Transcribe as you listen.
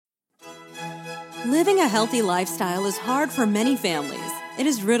Living a healthy lifestyle is hard for many families. It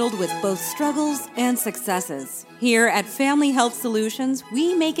is riddled with both struggles and successes. Here at Family Health Solutions,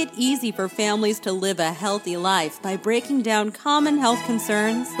 we make it easy for families to live a healthy life by breaking down common health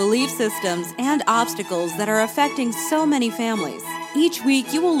concerns, belief systems, and obstacles that are affecting so many families. Each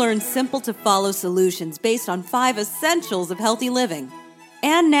week, you will learn simple-to-follow solutions based on 5 essentials of healthy living.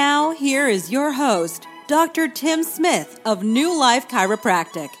 And now, here is your host, Dr. Tim Smith of New Life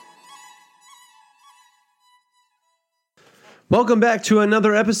Chiropractic. Welcome back to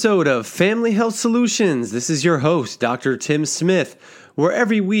another episode of Family Health Solutions. This is your host, Dr. Tim Smith, where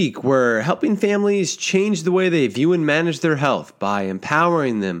every week we're helping families change the way they view and manage their health by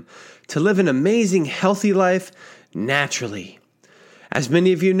empowering them to live an amazing, healthy life naturally. As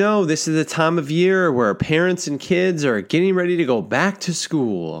many of you know, this is the time of year where parents and kids are getting ready to go back to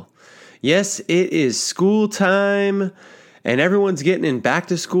school. Yes, it is school time, and everyone's getting in back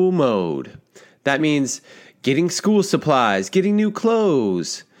to school mode. That means getting school supplies, getting new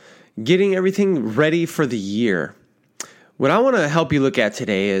clothes, getting everything ready for the year. What I want to help you look at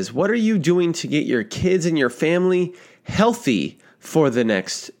today is, what are you doing to get your kids and your family healthy for the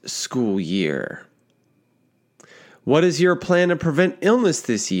next school year? What is your plan to prevent illness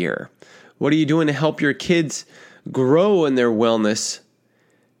this year? What are you doing to help your kids grow in their wellness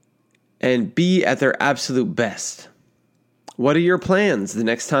and be at their absolute best? What are your plans the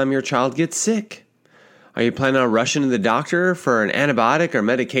next time your child gets sick? Are you planning on rushing to the doctor for an antibiotic or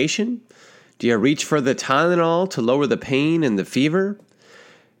medication? Do you reach for the Tylenol to lower the pain and the fever?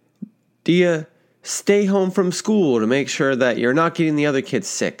 Do you stay home from school to make sure that you're not getting the other kids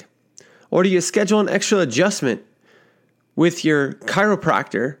sick? Or do you schedule an extra adjustment with your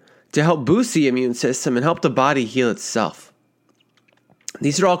chiropractor to help boost the immune system and help the body heal itself?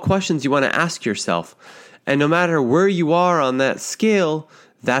 These are all questions you want to ask yourself. And no matter where you are on that scale,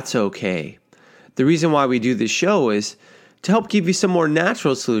 that's okay. The reason why we do this show is to help give you some more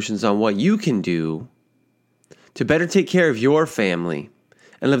natural solutions on what you can do to better take care of your family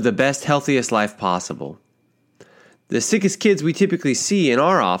and live the best, healthiest life possible. The sickest kids we typically see in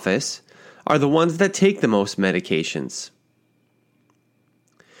our office are the ones that take the most medications.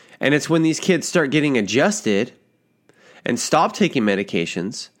 And it's when these kids start getting adjusted and stop taking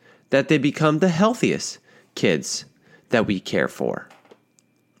medications that they become the healthiest kids that we care for.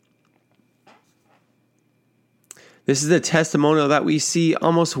 This is a testimonial that we see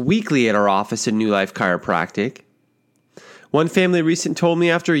almost weekly at our office in New Life Chiropractic. One family recently told me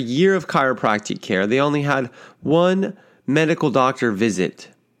after a year of chiropractic care, they only had one medical doctor visit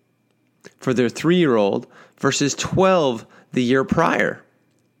for their 3-year-old versus 12 the year prior.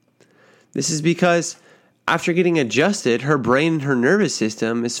 This is because after getting adjusted, her brain and her nervous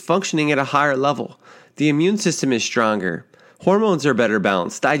system is functioning at a higher level. The immune system is stronger. Hormones are better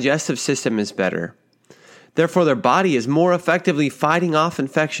balanced. Digestive system is better. Therefore, their body is more effectively fighting off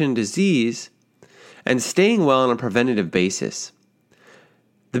infection and disease and staying well on a preventative basis.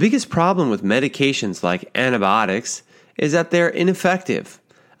 The biggest problem with medications like antibiotics is that they're ineffective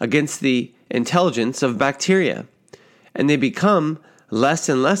against the intelligence of bacteria, and they become less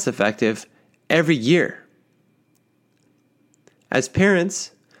and less effective every year. As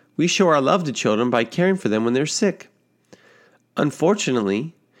parents, we show our love to children by caring for them when they're sick.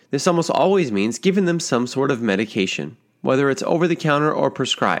 Unfortunately, this almost always means giving them some sort of medication, whether it's over-the-counter or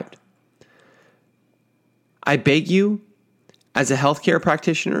prescribed. I beg you, as a healthcare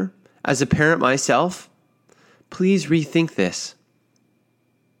practitioner, as a parent myself, please rethink this.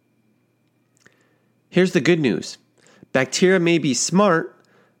 Here's the good news. Bacteria may be smart,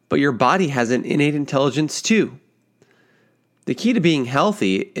 but your body has an innate intelligence too. The key to being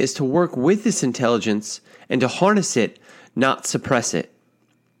healthy is to work with this intelligence and to harness it, not suppress it.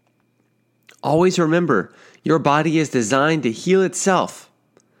 Always remember, your body is designed to heal itself,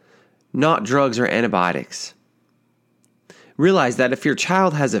 not drugs or antibiotics. Realize that if your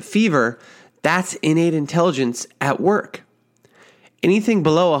child has a fever, that's innate intelligence at work. Anything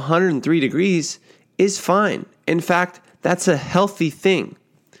below 103 degrees is fine. In fact, that's a healthy thing.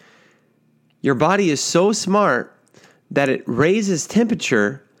 Your body is so smart that it raises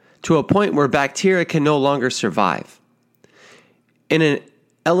temperature to a point where bacteria can no longer survive. In an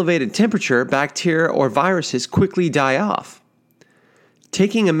elevated temperature, bacteria or viruses quickly die off.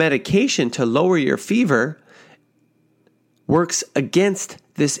 Taking a medication to lower your fever works against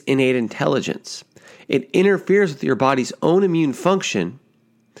this innate intelligence. It interferes with your body's own immune function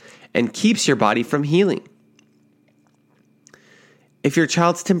and keeps your body from healing. If your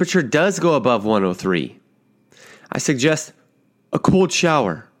child's temperature does go above 103, I suggest a cold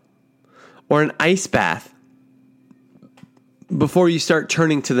shower or an ice bath before you start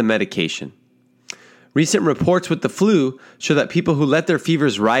turning to the medication. Recent reports with the flu show that people who let their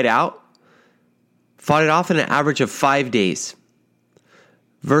fevers ride out fought it off in an average of 5 days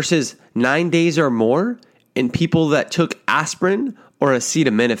versus 9 days or more in people that took aspirin or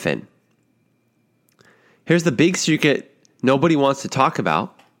acetaminophen. Here's the big secret nobody wants to talk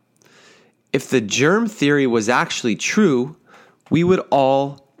about. If the germ theory was actually true, we would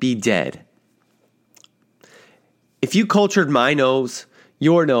all be dead. If you cultured my nose,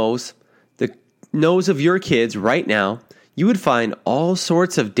 your nose, the nose of your kids right now, you would find all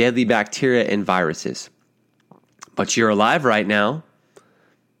sorts of deadly bacteria and viruses. But you're alive right now.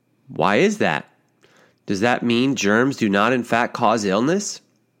 Why is that? Does that mean germs do not in fact cause illness?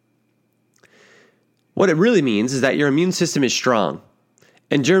 What it really means is that your immune system is strong,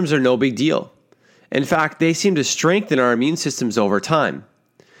 and germs are no big deal. In fact, they seem to strengthen our immune systems over time.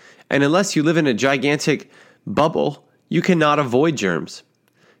 And unless you live in a gigantic bubble, you cannot avoid germs.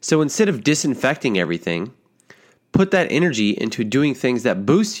 So instead of disinfecting everything, put that energy into doing things that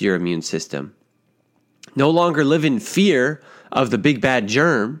boost your immune system. No longer live in fear of the big bad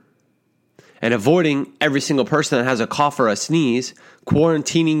germ and avoiding every single person that has a cough or a sneeze,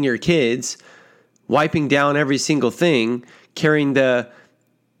 quarantining your kids, wiping down every single thing, carrying the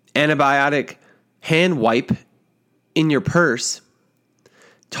antibiotic hand wipe in your purse.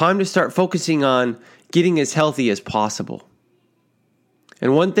 Time to start focusing on getting as healthy as possible.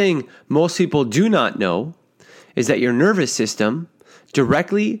 And one thing most people do not know is that your nervous system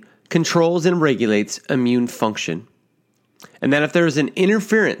directly controls and regulates immune function. And that if there is an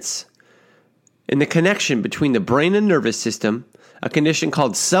interference in the connection between the brain and nervous system, a condition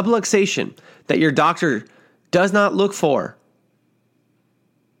called subluxation that your doctor does not look for,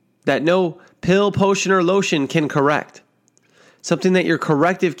 that no pill, potion, or lotion can correct, something that your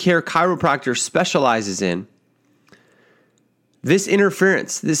corrective care chiropractor specializes in, this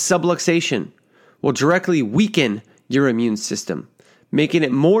interference, this subluxation, will directly weaken your immune system, making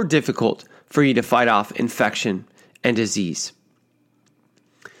it more difficult for you to fight off infection and disease.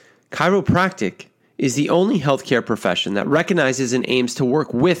 Chiropractic is the only healthcare profession that recognizes and aims to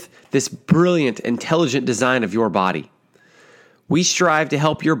work with this brilliant, intelligent design of your body. We strive to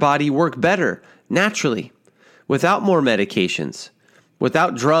help your body work better, naturally, without more medications,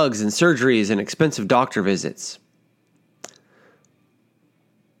 without drugs and surgeries and expensive doctor visits.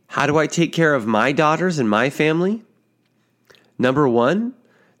 How do I take care of my daughters and my family? Number one,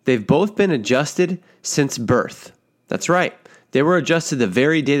 they've both been adjusted since birth. That's right. They were adjusted the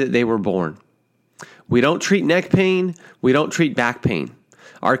very day that they were born. We don't treat neck pain. We don't treat back pain.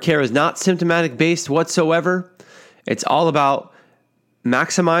 Our care is not symptomatic based whatsoever. It's all about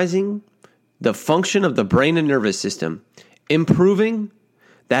maximizing the function of the brain and nervous system, improving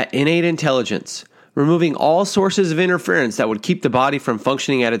that innate intelligence, removing all sources of interference that would keep the body from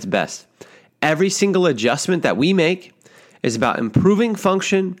functioning at its best. Every single adjustment that we make is about improving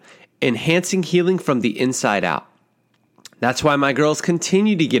function, enhancing healing from the inside out. That's why my girls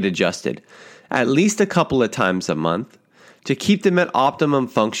continue to get adjusted at least a couple of times a month to keep them at optimum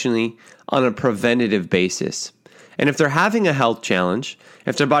functioning on a preventative basis. And if they're having a health challenge,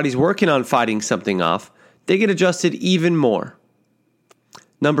 if their body's working on fighting something off, they get adjusted even more.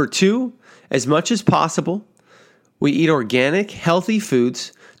 Number two, as much as possible, we eat organic, healthy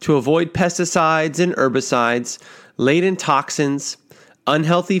foods to avoid pesticides and herbicides, laden toxins,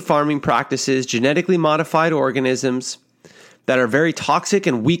 unhealthy farming practices, genetically modified organisms that are very toxic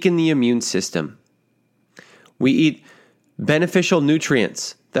and weaken the immune system. We eat beneficial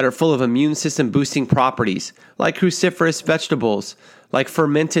nutrients that are full of immune system boosting properties, like cruciferous vegetables, like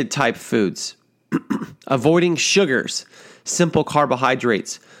fermented type foods. Avoiding sugars, simple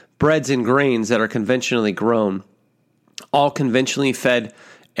carbohydrates, breads and grains that are conventionally grown, all conventionally fed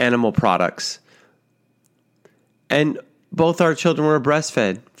animal products. And both our children were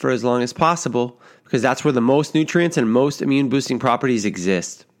breastfed for as long as possible because that's where the most nutrients and most immune boosting properties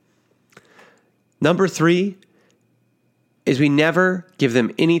exist. Number three is we never give them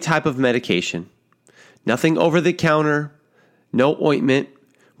any type of medication. Nothing over the counter, no ointment.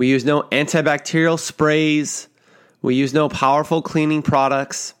 We use no antibacterial sprays. We use no powerful cleaning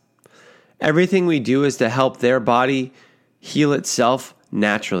products. Everything we do is to help their body heal itself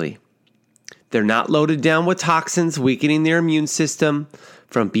naturally. They're not loaded down with toxins weakening their immune system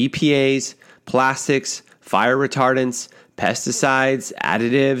from BPAs, plastics, fire retardants, pesticides,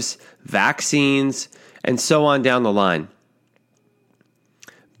 additives, vaccines, and so on down the line.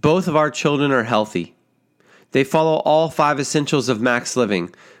 Both of our children are healthy. They follow all 5 essentials of max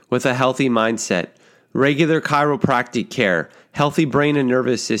living with a healthy mindset, regular chiropractic care, healthy brain and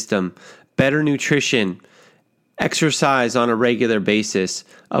nervous system, better nutrition, exercise on a regular basis,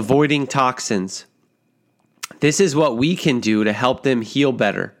 avoiding toxins. This is what we can do to help them heal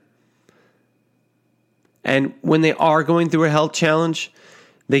better. And when they are going through a health challenge,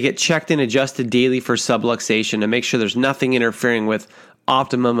 they get checked and adjusted daily for subluxation to make sure there's nothing interfering with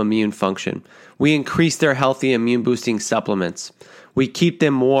optimum immune function. We increase their healthy immune boosting supplements. We keep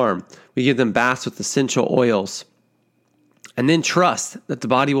them warm. We give them baths with essential oils. And then trust that the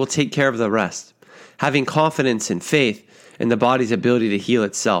body will take care of the rest. Having confidence and faith in the body's ability to heal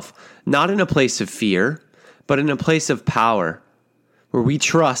itself. Not in a place of fear, but in a place of power, where we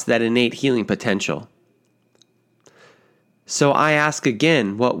trust that innate healing potential. So I ask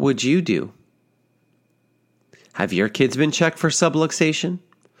again, what would you do? Have your kids been checked for subluxation?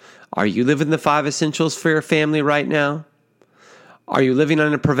 Are you living the 5 essentials for your family right now? Are you living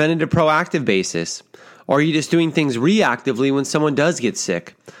on a preventative, proactive basis? Or are you just doing things reactively when someone does get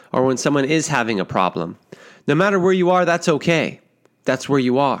sick or when someone is having a problem? No matter where you are, that's okay. That's where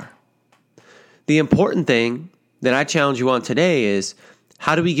you are. The important thing that I challenge you on today is,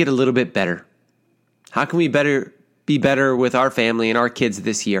 how do we get a little bit better? How can we be better with our family and our kids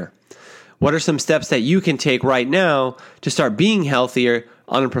this year? What are some steps that you can take right now to start being healthier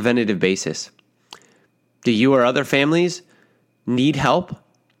on a preventative basis? Do you or other families need help?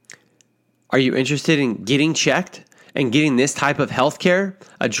 Are you interested in getting checked and getting this type of healthcare,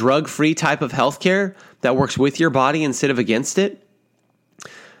 a drug-free type of healthcare that works with your body instead of against it?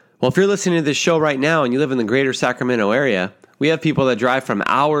 Well, if you're listening to this show right now and you live in the greater Sacramento area, we have people that drive from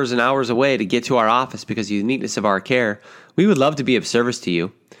hours and hours away to get to our office because of the uniqueness of our care. We would love to be of service to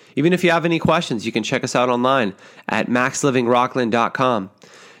you. Even if you have any questions, you can check us out online at maxlivingrockland.com.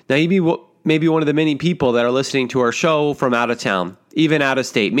 Now, you may be one of the many people that are listening to our show from out of town, even out of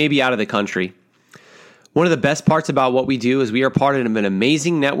state, maybe out of the country. One of the best parts about what we do is we are part of an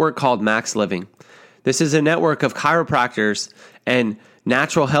amazing network called Max Living. This is a network of chiropractors and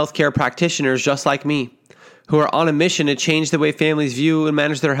natural healthcare practitioners just like me, who are on a mission to change the way families view and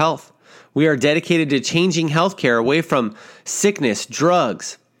manage their health. We are dedicated to changing healthcare away from sickness,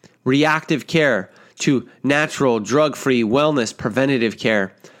 drugs, reactive care, to natural, drug-free, wellness, preventative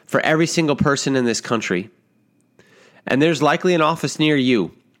care for every single person in this country. And there's likely an office near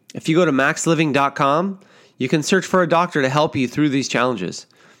you. If you go to maxliving.com, you can search for a doctor to help you through these challenges.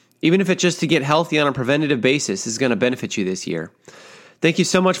 Even if it's just to get healthy on a preventative basis, is going to benefit you this year. Thank you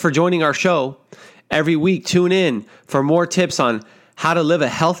so much for joining our show. Every week, tune in for more tips on how to live a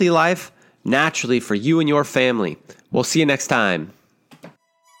healthy life naturally for you and your family. We'll see you next time.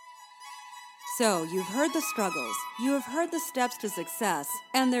 So, you've heard the struggles, you have heard the steps to success,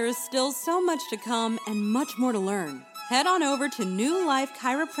 and there is still so much to come and much more to learn. Head on over to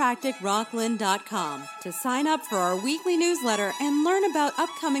newlifechiropracticrockland.com to sign up for our weekly newsletter and learn about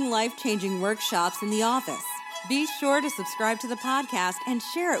upcoming life-changing workshops in the office. Be sure to subscribe to the podcast and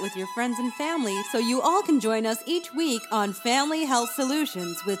share it with your friends and family so you all can join us each week on Family Health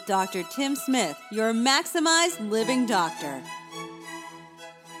Solutions with Dr. Tim Smith, your maximized living doctor.